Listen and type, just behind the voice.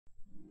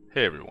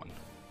Hey everyone,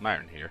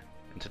 Myron here,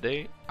 and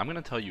today I'm going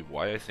to tell you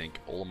why I think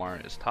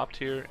Olimar is top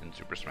tier in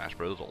Super Smash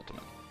Bros.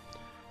 Ultimate.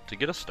 To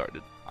get us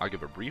started, I'll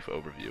give a brief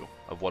overview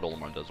of what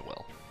Olimar does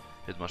well.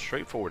 His most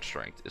straightforward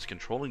strength is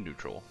controlling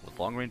neutral with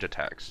long-range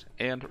attacks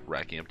and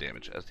racking up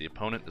damage as the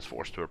opponent is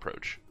forced to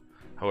approach.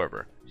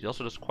 However, he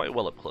also does quite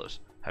well up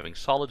close, having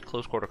solid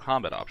close-quarter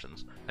combat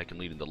options that can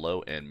lead into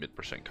low and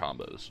mid-percent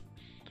combos.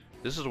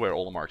 This is where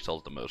Olimar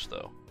excels the most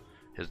though.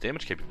 His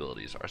damage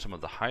capabilities are some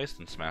of the highest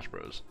in Smash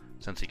Bros,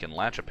 since he can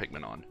latch a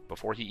Pikmin on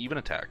before he even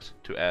attacks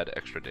to add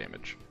extra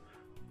damage.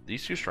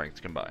 These two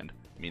strengths combined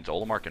means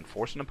Olimar can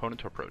force an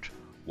opponent to approach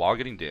while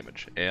getting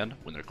damage, and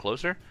when they're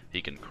closer,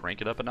 he can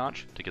crank it up a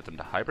notch to get them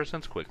to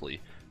hypersense quickly,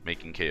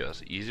 making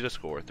KOs easy to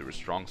score through his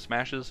strong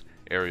smashes,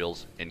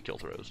 aerials, and kill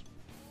throws.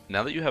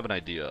 Now that you have an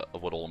idea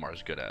of what Olimar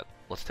is good at,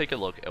 let's take a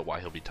look at why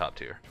he'll be top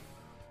tier.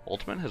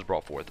 Ultimate has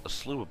brought forth a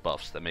slew of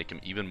buffs that make him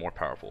even more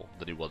powerful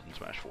than he was in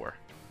Smash 4.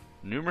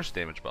 Numerous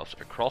damage buffs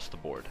across the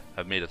board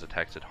have made his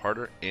attacks hit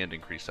harder and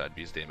increased side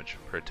B's damage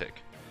per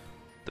tick.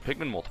 The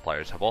Pikmin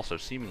multipliers have also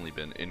seemingly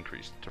been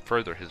increased to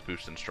further his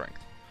boost in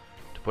strength.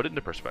 To put it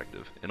into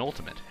perspective, in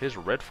Ultimate, his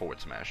red forward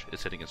smash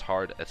is hitting as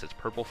hard as his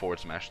purple forward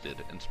smash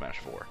did in Smash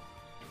 4.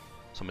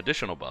 Some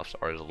additional buffs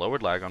are his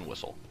lowered lag on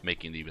whistle,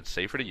 making it even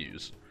safer to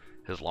use,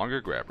 his longer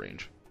grab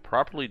range,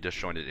 properly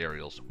disjointed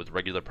aerials with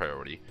regular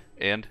priority,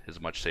 and his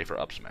much safer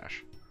up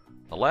smash.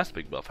 The last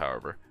big buff,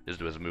 however, is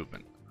to his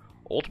movement.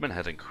 Ultimate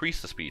has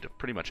increased the speed of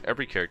pretty much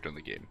every character in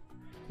the game.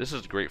 This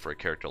is great for a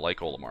character like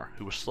Olimar,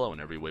 who was slow in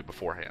every way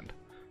beforehand.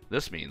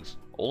 This means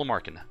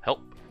Olimar can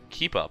help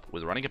keep up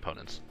with running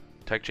opponents,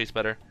 tech chase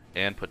better,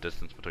 and put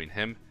distance between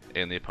him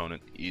and the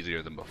opponent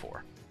easier than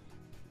before.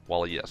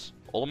 While yes,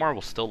 Olimar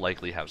will still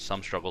likely have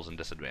some struggles and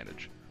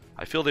disadvantage,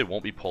 I feel they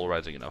won't be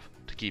polarizing enough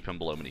to keep him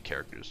below many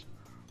characters.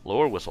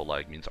 Lower whistle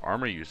lag means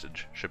armor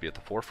usage should be at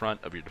the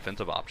forefront of your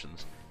defensive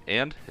options,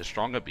 and his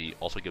strong up B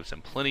also gives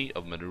him plenty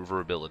of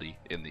maneuverability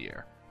in the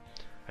air.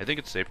 I think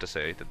it's safe to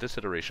say that this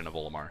iteration of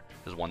Olimar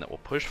is one that will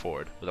push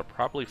forward with a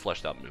properly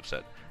fleshed out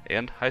moveset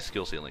and high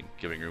skill ceiling,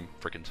 giving room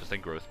for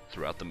consistent growth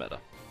throughout the meta.